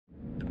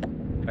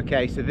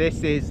Okay, so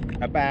this is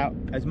about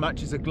as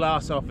much as a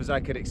glass off as I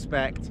could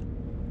expect.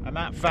 I'm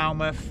at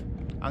Falmouth.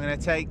 I'm going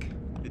to take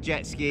the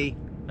jet ski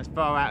as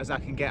far out as I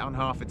can get on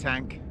half a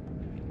tank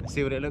and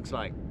see what it looks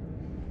like.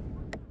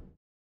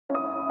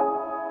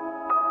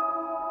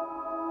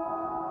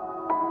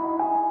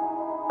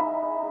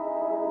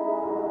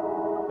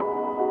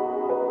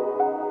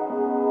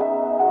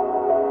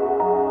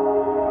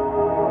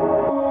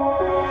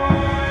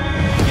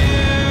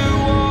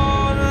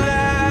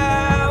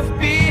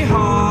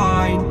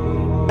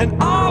 And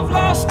I've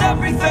lost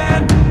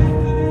everything,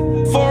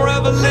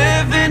 forever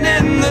living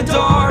in the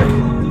dark.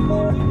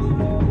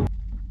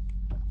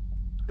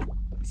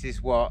 This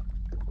is what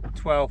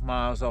 12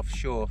 miles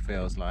offshore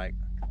feels like.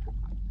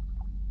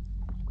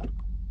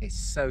 It's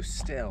so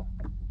still.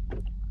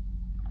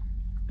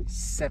 It's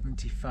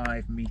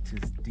 75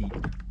 meters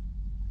deep.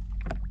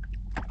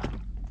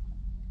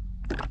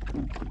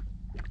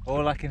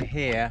 All I can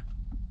hear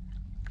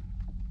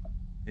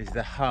is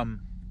the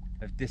hum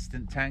of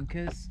distant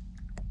tankers.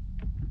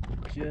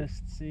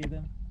 Just see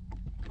them,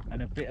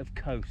 and a bit of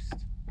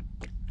coast.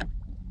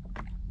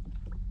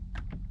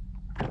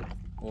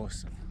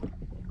 Awesome.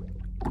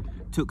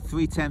 Took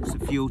 3 temps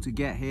of fuel to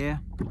get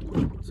here,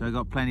 so I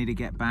got plenty to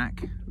get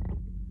back,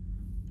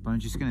 but I'm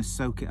just going to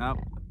soak it up.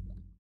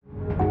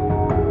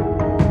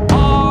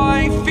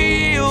 I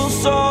feel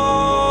so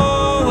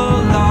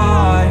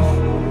alive,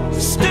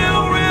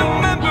 still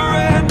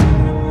remembering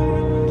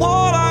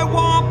what I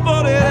want,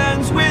 but it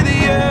ends with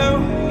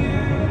you.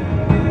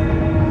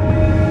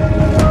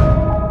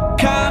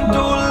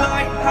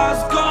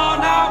 Has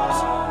gone out.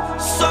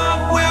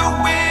 Some will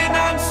win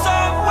and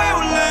some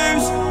will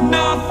lose.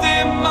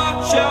 Nothing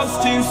much else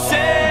to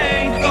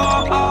say.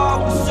 Thought I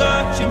was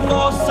searching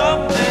for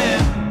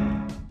something.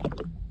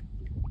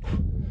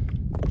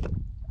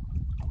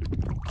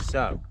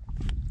 So,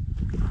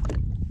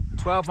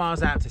 12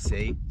 miles out to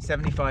sea,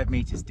 75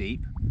 meters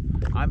deep.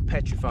 I'm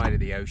petrified of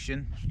the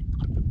ocean.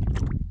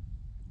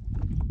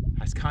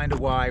 That's kind of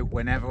why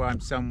whenever I'm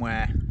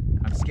somewhere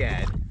I'm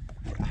scared,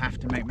 I have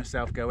to make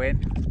myself go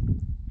in.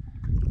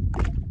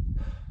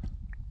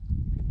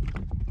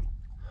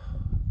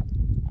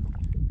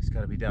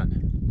 Got to be done.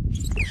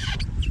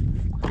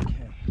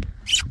 Okay.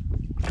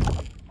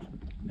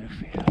 No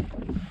fear.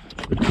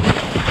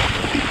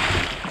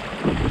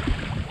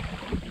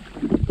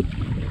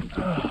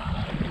 Oh.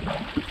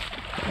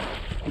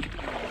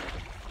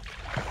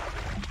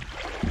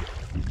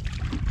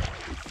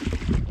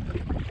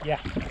 Yeah.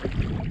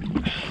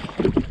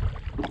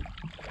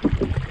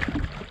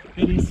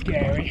 It is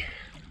scary,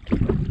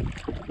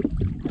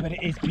 but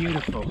it is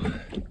beautiful.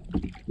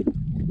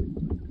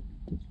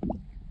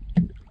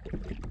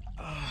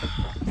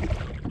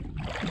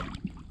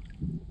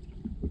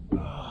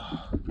 Wow.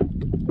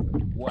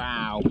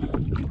 Wow.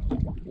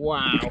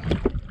 Wow.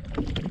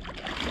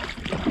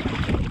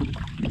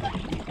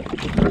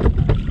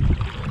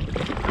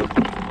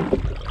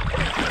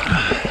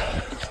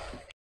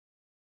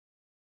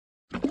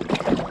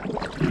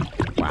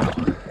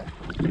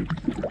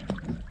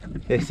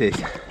 This is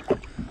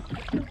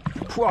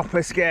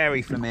proper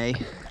scary for me.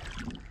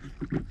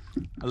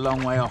 A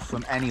long way off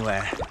from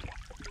anywhere.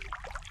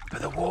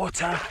 But the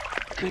water,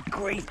 good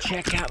grief,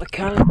 check out the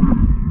colour.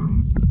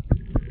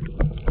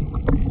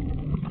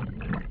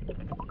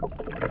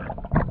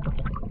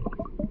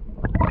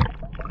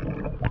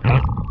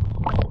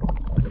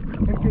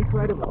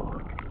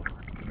 Incredible.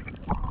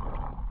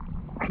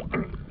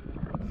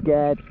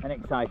 Scared and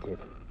excited.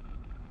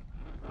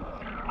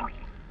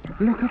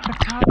 Look at the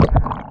colour.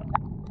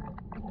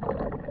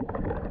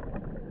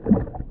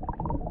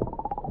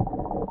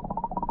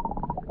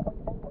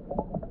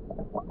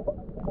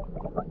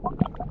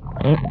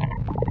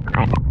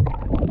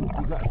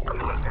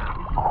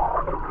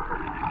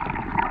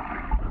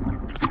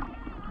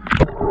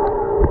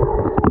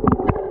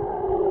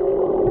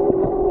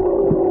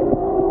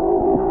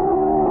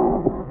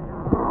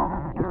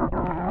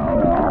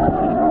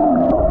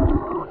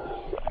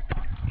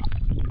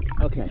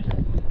 Okay,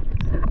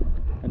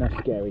 enough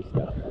scary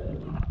stuff.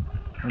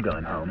 I'm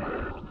going home.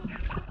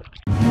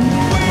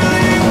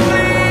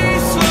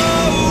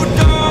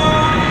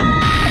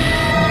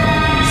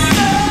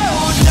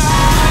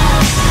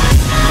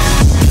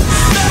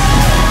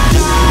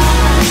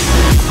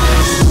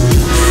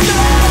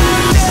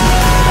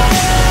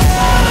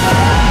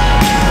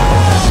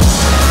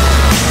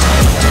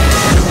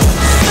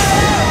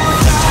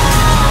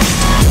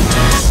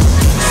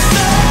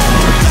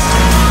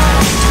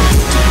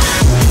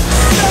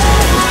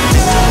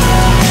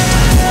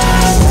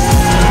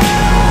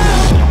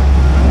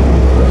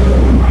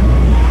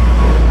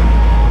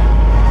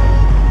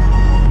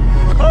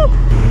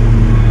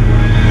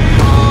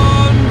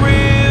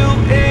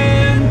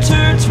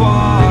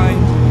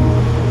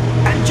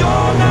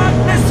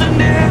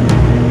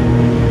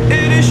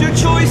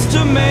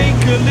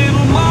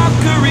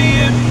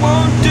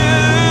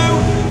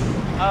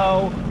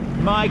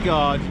 My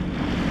God,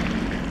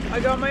 I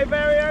got my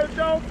very own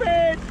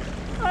dolphin!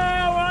 Oh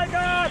my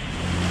God!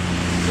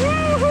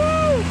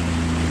 Woohoo!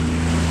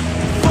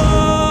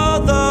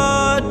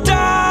 Further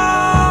down.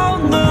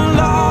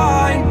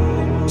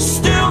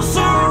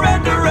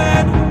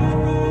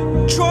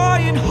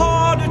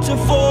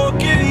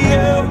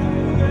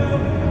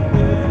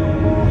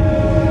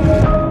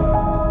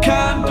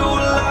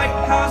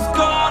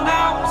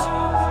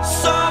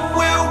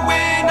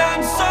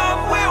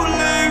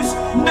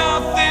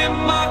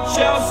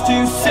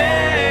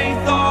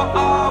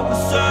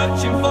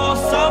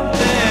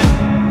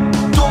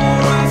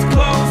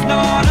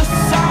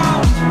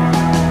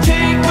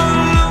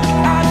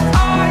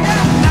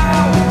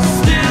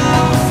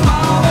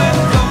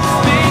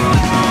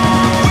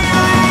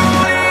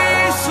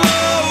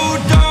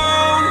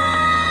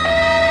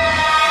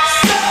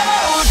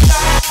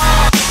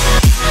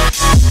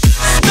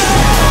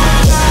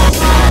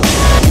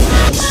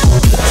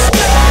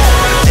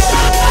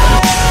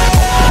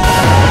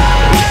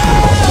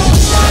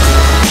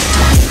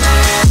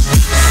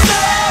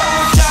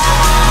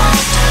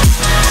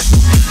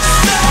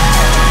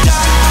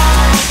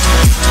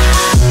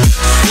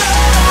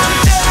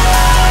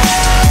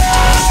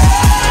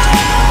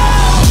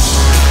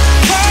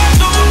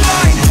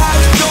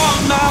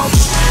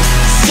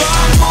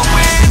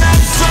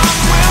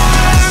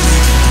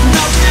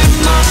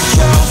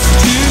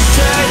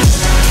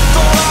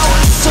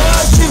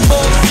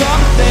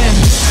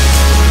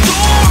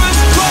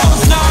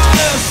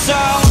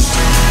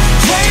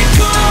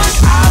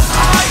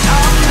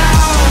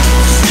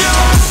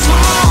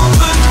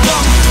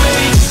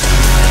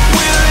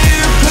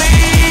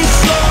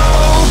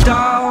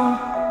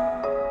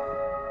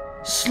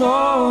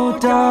 Slow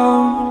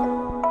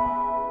down,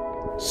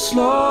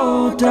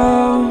 slow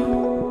down,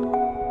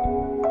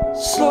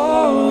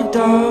 slow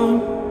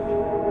down.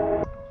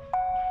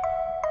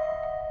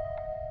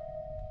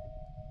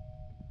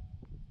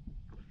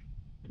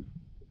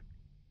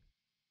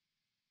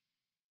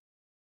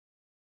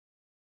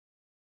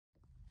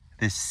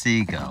 This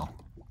seagull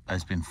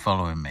has been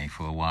following me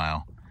for a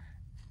while.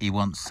 He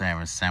wants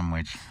Sarah's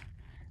sandwich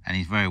and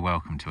he's very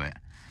welcome to it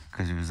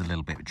because it was a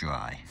little bit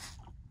dry.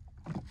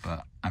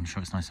 But I'm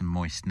sure it's nice and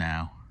moist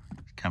now.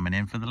 He's coming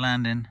in for the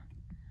landing.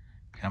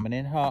 Coming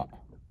in hot.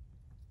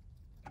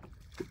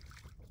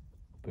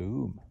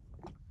 Boom.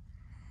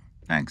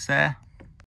 Thanks, Sarah.